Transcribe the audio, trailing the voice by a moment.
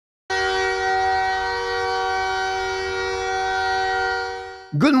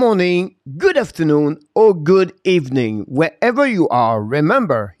Good morning, good afternoon, or good evening, wherever you are.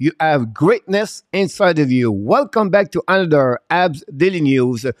 Remember, you have greatness inside of you. Welcome back to another HABS Daily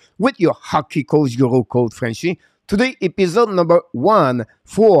News with your hockey coach, Guru Coach Frenchy. Today, episode number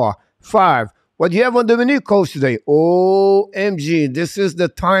 145. What do you have on the menu, coach, today? OMG, this is the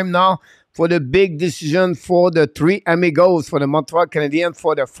time now for the big decision for the three amigos for the Montreal Canadiens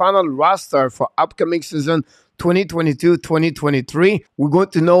for the final roster for upcoming season 2022-2023. We're going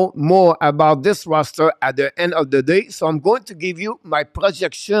to know more about this roster at the end of the day. So I'm going to give you my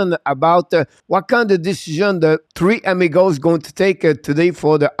projection about what kind of decision the three amigos going to take today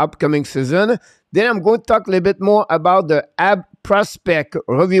for the upcoming season. Then I'm going to talk a little bit more about the AB prospect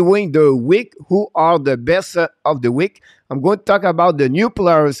reviewing the week, who are the best of the week. I'm going to talk about the new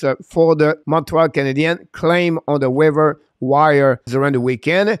players for the Montreal Canadiens claim on the waiver wire during the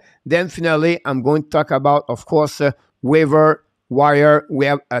weekend. Then finally, I'm going to talk about, of course, waiver wire. We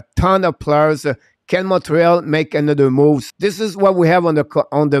have a ton of players. Can Montreal make another move? This is what we have on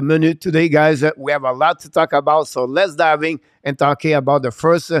the menu today, guys. We have a lot to talk about, so let's dive in and talking about the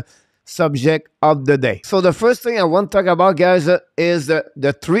first subject of the day. So the first thing I want to talk about, guys, is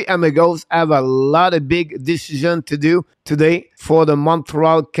the three amigos have a lot of big decision to do today for the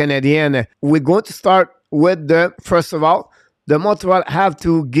Montreal Canadiens. We're going to start with first of all, the Montreal have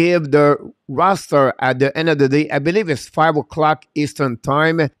to give the roster at the end of the day. I believe it's 5 o'clock Eastern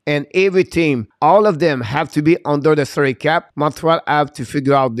time, and every team, all of them have to be under the salary cap. Montreal have to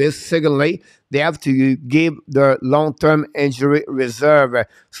figure out this. Secondly, they have to give the long-term injury reserve.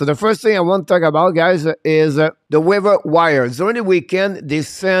 So the first thing I want to talk about, guys, is the waiver wire. During the weekend, they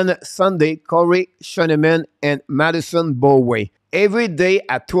send Sunday Corey Schoeneman and Madison Bowe. Every day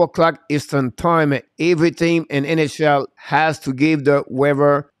at 2 o'clock Eastern time, every team in NHL has to give the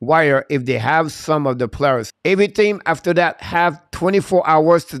waiver wire if they have some of the players. Every team after that have 24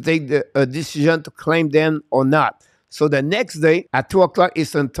 hours to take a decision to claim them or not. So the next day at 2 o'clock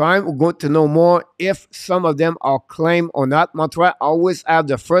Eastern time, we're going to know more if some of them are claimed or not. Montreal always have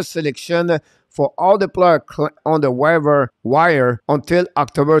the first selection for all the players on the waiver wire until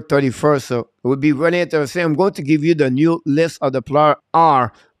October 31st. So it will be really interesting. I'm going to give you the new list of the players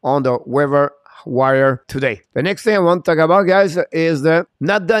are on the waiver wire today. The next thing I want to talk about, guys, is the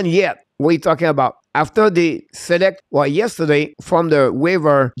not done yet. What are you talking about? After they select, yesterday from the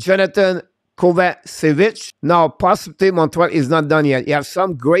waiver, JOHNATHAN KOVACEVIC. Now, possibly Montreal is not done yet. You have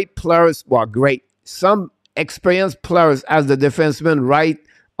some great players, some experienced players as the defenseman right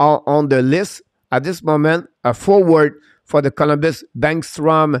on the list. At this moment, a forward for the Columbus,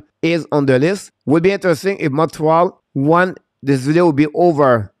 Bankstrom, is on the list. Would be interesting if Montreal won. This video will be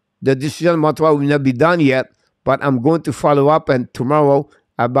over. The decision Montreal will not be done yet, but I'm going to follow up and tomorrow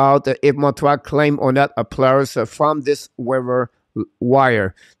about if Montreal claim or not a players from this waiver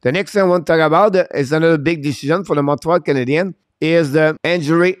wire. The next thing I want to talk about is another big decision for the Montreal Canadiens is the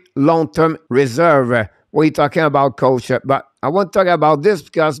injury long-term reserve. What are you talking about, coach? But I want to talk about this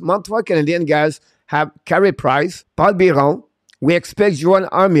because Montreal Canadiens guys have Carey Price, Paul Biron. We expect Joel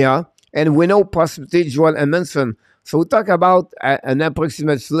Armia, and we know possibly Joel Edmondson. So we talk about an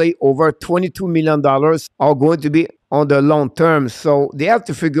approximately over $22 million are going to be on the long term. So they have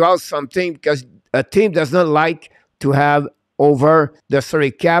to figure out something because a team does not like to have over the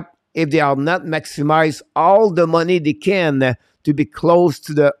salary cap if they are not maximize all the money they can to be close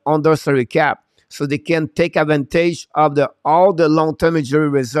to the under salary cap. So they can take advantage of all the long-term injury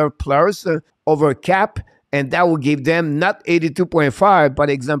reserve players over cap, and that will give them not 82.5, but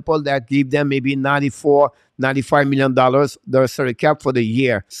example that give them maybe $95 million the salary cap for the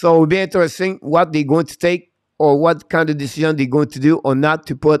year. So it will be interesting what they're going to take or what kind of decision they're going to do or not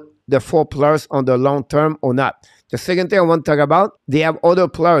to put the 4 players on the long term or not. The second thing I want to talk about, they have other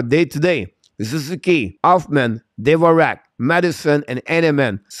players day-to-day. Suzuki, Hoffman, Dvorak, Madison, and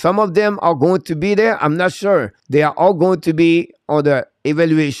Edelman. Some of them are going to be there. I'm not sure. They are all going to be on the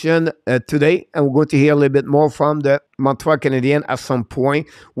evaluation today, and we're going to hear a little bit more from the Montreal Canadiens at some point.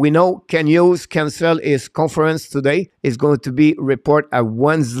 We know Ken Hughes canceled his conference today. It's going to be report at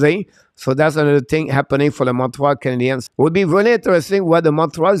Wednesday. So that's another thing happening for the Montreal Canadiens. It will be really interesting what the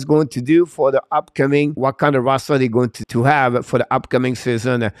Montreal is going to do for the upcoming, what kind of roster they're going to have for the upcoming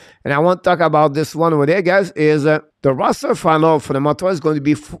season. And I want to talk about this one over there, guys, is the roster final for the Montreal is going to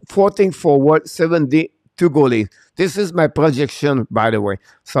be 14 forward, 72 goalies. This is my projection, by the way.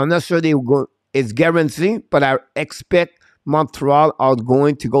 So I'm not sure they will go, it's guaranteed, but I expect Montreal are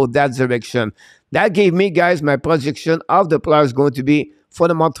going to go that direction. That gave me, guys, my projection of the players going to be for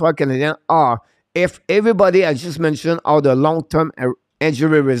the Montreal Canadiens are, if everybody I just mentioned are the long-term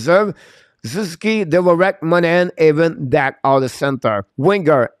injury reserve, Suzuki, Devorek, Monahan, Evan, Dak are the center.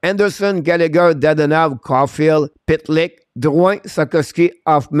 Winger, Anderson, Gallagher, Dadonov, Caulfield, Pitlick, Drouin, Sakoski,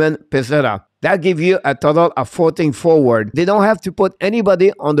 Hoffman, Pesera. That gives you a total of 14 forward. They don't have to put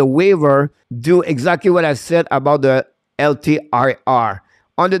anybody on the waiver. Do exactly what I said about the LTIR.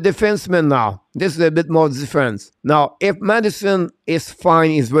 On the defenseman now, this is a bit more difference. Now, if Madison is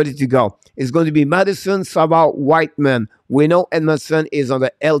fine, he's ready to go. It's going to be Madison, Saba, Whiteman. We know Edmondson is on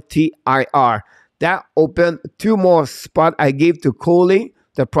the LTIR. That opened 2 more spots I gave to Coley,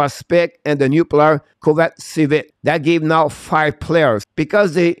 the prospect, and the new player, KOVACEVIC. That gave now 5 players.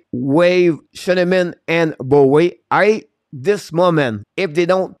 Because they waive Schoenemann and Bowie, this moment, if they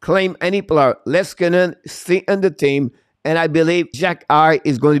don't claim any player, Leskinen stay in the team, and I believe Jack I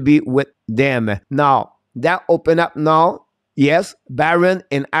is going to be with them. Now, that open up now. Yes, Barron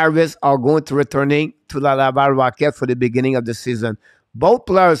and Harris are going to returning to the Laval Rocket for the beginning of the season. Both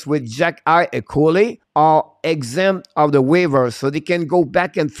players with Jack I and Coley are exempt of the waiver, so they can go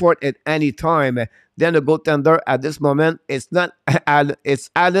back and forth at any time. Then the goaltender at this moment, it's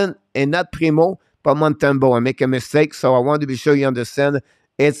Allen and not Primo, but Montembeault. I make a mistake, so I want to be sure you understand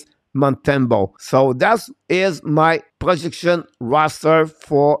it's Montembeault. So that is my projection roster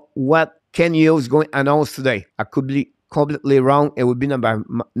for what Ken Hughes is going to announce today. I could be completely wrong. It would be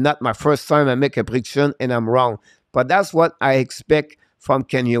not my first time I make a prediction and I'm wrong. But that's what I expect from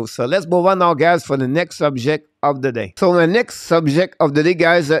Ken Hughes. So let's move on now, guys, for the next subject of the day. So the next subject of the day,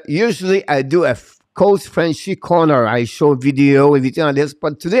 guys, usually I do a Coach Frenchy corner. I show video, everything on this.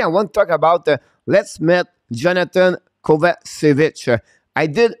 But today I want to talk about let's meet JOHNATHAN KOVACEVIC. I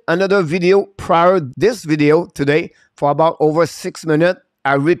did another video prior to this video today for about over 6 minutes.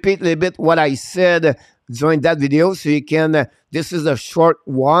 I repeat a little bit what I said during that video, so you can, this is a short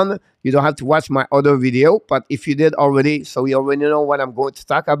one. You don't have to watch my other video, but if you did already, so you already know what I'm going to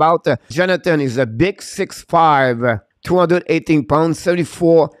talk about. JOHNATHAN is a big 6'5", 218 pounds,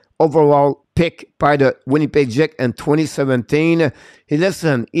 74 overall pick by the Winnipeg Jets in 2017. He is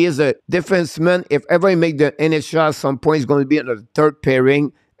a defenseman. If ever he make the NHL at some point, he's going to be on the 3rd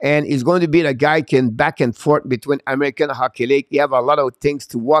pairing. And he's going to be the guy can back and forth between American Hockey League. He have a lot of things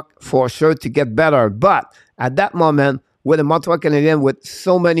to work for sure to get better. But at that moment, with the Montreal Canadiens, with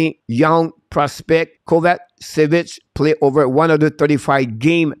so many young prospects, KOVACEVIC play over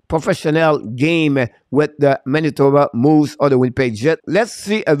 135 professional game with the Manitoba Moose or the Winnipeg Jets. Let's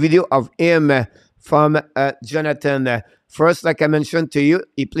see a video of him from JOHNATHAN. First, like I mentioned to you,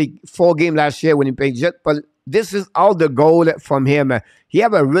 he played 4 games last year with Winnipeg Jets, but this is all the goal from him. He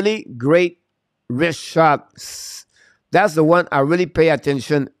have a really great wrist shot. That's the one I really pay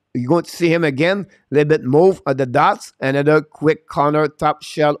attention. You're going to see him again, a little bit move at the dots, another quick corner, top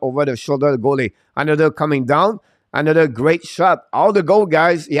shell over the shoulder of the goalie. Another coming down, another great shot. All the goal,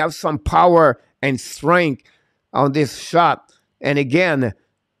 guys, you have some power and strength on this shot. And again,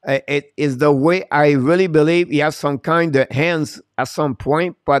 it is the way I really believe he has some kind of hands at some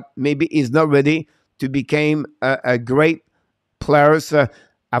point, but maybe he's not ready to become a great player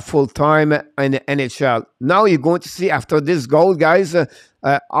a full-time in the NHL. Now you're going to see after this goal, guys,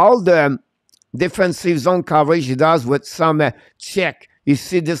 all the defensive zone coverage he does with some check. You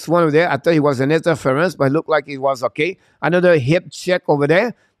see this one over there. I thought it was an interference, but it looked like it was okay. Another hip check over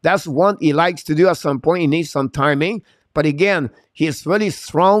there. That's one he likes to do at some point. He needs some timing. But again, he's really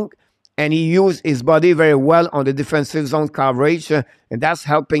strong, and he used his body very well on the defensive zone coverage, and that's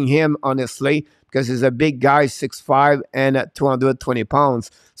helping him, honestly, because he's a big guy, 6'5", and 220 pounds.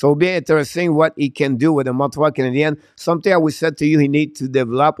 So it'll be interesting what he can do with the Montreal Canadiens. Something I would say to you he needs to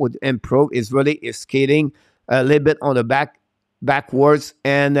develop, would improve, is really his skating a little bit on the backwards,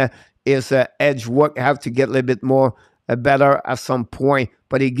 and his edge work have to get a little bit more better at some point.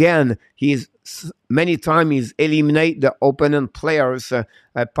 But again, many times he's eliminate the opponent players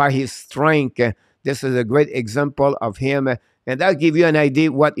by his strength. This is a great example of him, and that'll give you an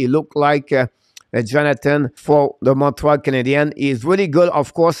idea what he looked like. JOHNATHAN for the Montreal Canadiens. He is really good,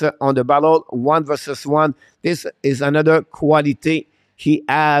 of course, on the battle 1 versus 1. This is another quality he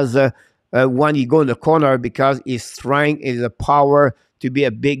has when he go in the corner, because his strength is a power to be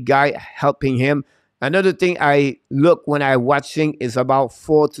a big guy helping him. Another thing I look when I watching is about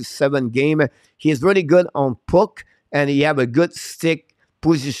 4 to 7 game. He's really good on puck, and he have a good stick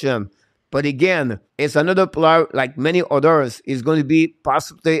position. But again, it's another player like many others. He's going to be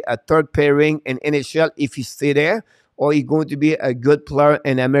possibly a 3rd pairing in NHL if he stay there, or he's going to be a good player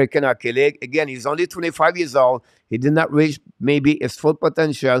in American Hockey League. Again, he's only 25 years old. He did not reach maybe his full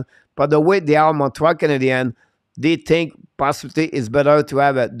potential. But the way they are, Montreal Canadiens, they think possibly it's better to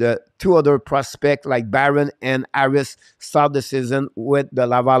have the two other prospects like Barron and Harris start the season with the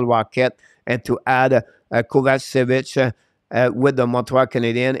Laval Rocket and to add Kovacevic with the Montreal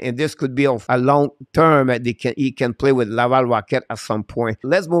Canadiens. And this could be a long term. He can play with Laval Rocket at some point.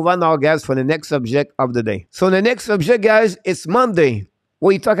 Let's move on now, guys, for the next subject of the day. So the next subject, guys, it's Monday.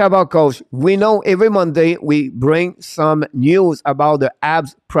 We talk about, coach. We know every Monday we bring some news about the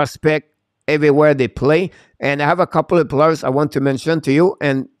HABS prospect everywhere they play. And I have a couple of players I want to mention to you.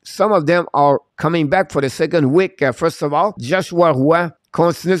 And some of them are coming back for the second week. First of all, Joshua Roy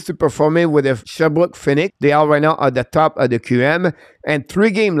continues to perform with the Sherbrooke Phoenix. They are right now at the top of the QM. And 3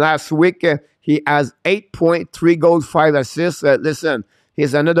 games last week, he has 8.3 goals, 5 assists. Listen,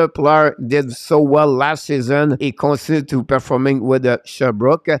 he's another player did so well last season. He continues to performing with the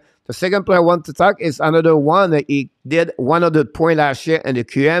Sherbrooke. The second player I want to talk is another one. He did 100 points last year in the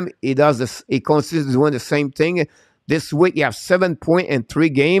QM. He does this. He continues doing the same thing. This week, he has 7 points in 3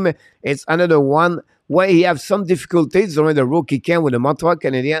 games. It's another one where he has some difficulties during the rookie camp with the Montreal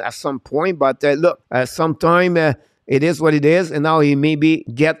Canadiens at some point. But look, sometimes it is what it is. And now he maybe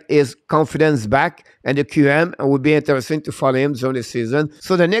get his confidence back in the QM. And it would be interesting to follow him during the season.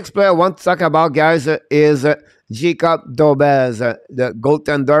 So the next player I want to talk about, guys, is Jacob Dobez, the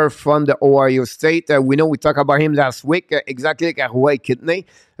goaltender from the Ohio State. We know we talked about him last week, exactly like Hawaii Kidney.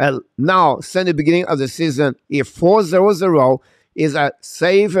 Now, since the beginning of the season, he 4-0-0 is a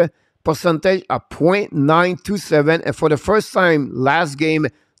save percentage of .927. And for the first time last game,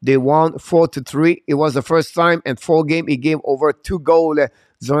 they won 4-3. It was the first time in 4 games he gave over 2 goals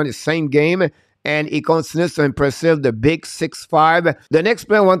during the same game. And he continues to impressive the big 6'5". The next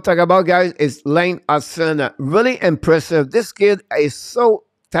player I want to talk about, guys, is Lane Hudson. Really impressive. This kid is so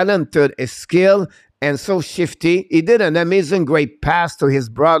talented, is skilled, and so shifty. He did an amazing great pass to his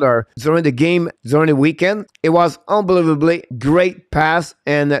brother during the game, during the weekend. It was unbelievably great pass,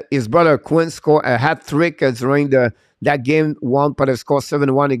 and his brother Quinn scored a hat-trick during that game, won by the score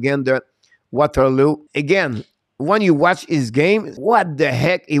 7-1 against the Waterloo. Again, when you watch his game, what the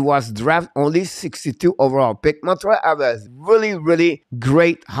heck, he was drafted only 62 overall pick. Montreal have a really, really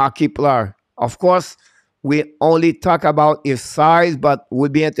great hockey player. Of course, we only talk about his size, but it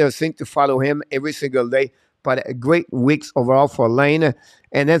would be interesting to follow him every single day. But a great weeks overall for Lane.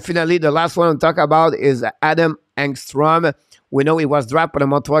 And then finally, the last one to talk about is Adam Engstrom. We know he was drafted by the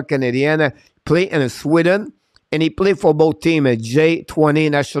Montreal Canadiens, played in Sweden. And he played for both teams, J20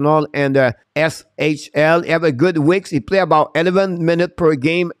 National and SHL. He have a good weeks. He played about 11 minutes per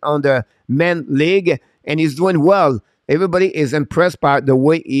game on the men league, and he's doing well. Everybody is impressed by the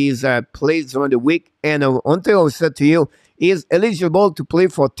way he's played during the week. And one thing I said to you, he is eligible to play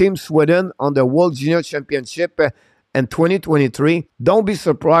for Team Sweden on the World Junior Championship in 2023. Don't be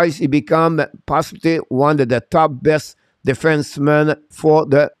surprised he become possibly one of the top best defenseman for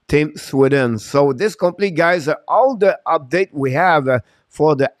the Team Sweden. So this complete, guys, all the update we have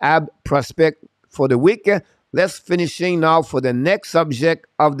for the HABS prospect for the week. Let's finishing now for the next subject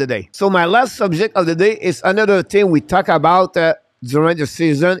of the day. So my last subject of the day is another thing we talk about during the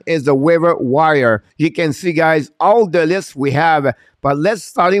season is the waiver wire. You can see, guys, all the lists we have. But let's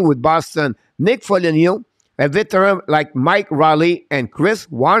starting with Boston. Nick Foligno, a veteran like Mike Riley and Chris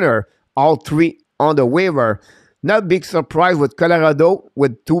Warner, all 3 on the waiver. Not big surprise with Colorado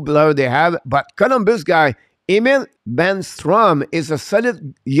with 2 players they have, but Columbus guy, Emil Benstrom is a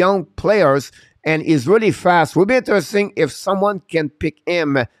solid young player and is really fast. Will be interesting if someone can pick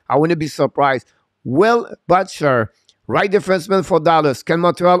him. I wouldn't be surprised. Will Butcher, right defenseman for Dallas. Can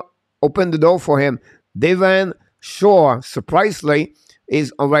Montreal open the door for him? Devin Shore, surprisingly,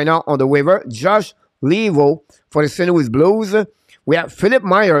 is right now on the waiver. Josh Levo for the St. Louis Blues. We have Philip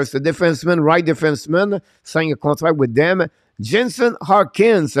Myers, the defenseman, right defenseman, signing a contract with them. Jensen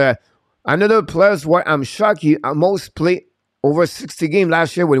Harkins, another player where I'm shocked he almost played over 60 games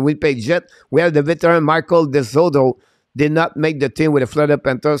last year with Winnipeg Jet. We have the veteran Michael DeSoto, did not make the team with the Florida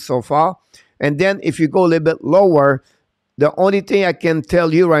Panthers so far. And then if you go a little bit lower, the only thing I can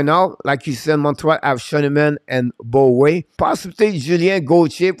tell you right now, like you said, Montreal have Schoenemann and Bowie. Possibly Julien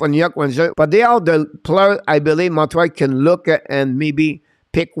Gauthier for New York Rangers. But they are the players I believe Montreal can look at and maybe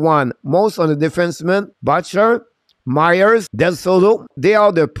pick one. Most on the defensemen, Butcher, Myers, Del Soto. They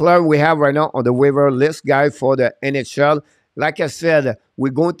are the players we have right now on the waiver list, guy, for the NHL. Like I said,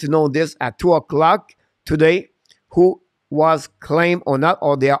 we're going to know this at 2 o'clock today, who was claimed or not,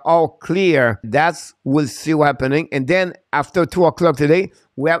 or they are all clear. We'll see what's happening. And then after 2 o'clock today,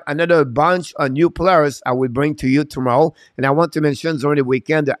 we have another bunch of new players I will bring to you tomorrow. And I want to mention during the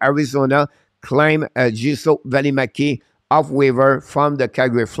weekend, the Arizona claimed Jiso Valimaki of waiver from the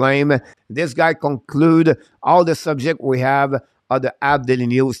Calgary Flame. This guy conclude all the subject we have of the App Daily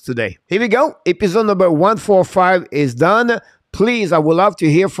News today. Here we go. Episode number 145 is done. Please, I would love to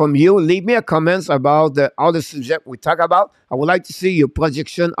hear from you. Leave me a comments about all the subject we talk about. I would like to see your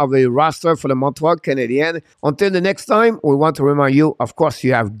projection of a roster for the Montreal Canadiens. Until the next time, we want to remind you, of course,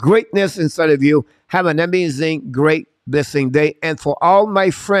 you have greatness inside of you. Have an amazing, great, blessing day. And for all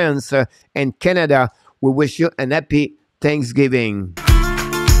my friends in Canada, we wish you an happy Thanksgiving.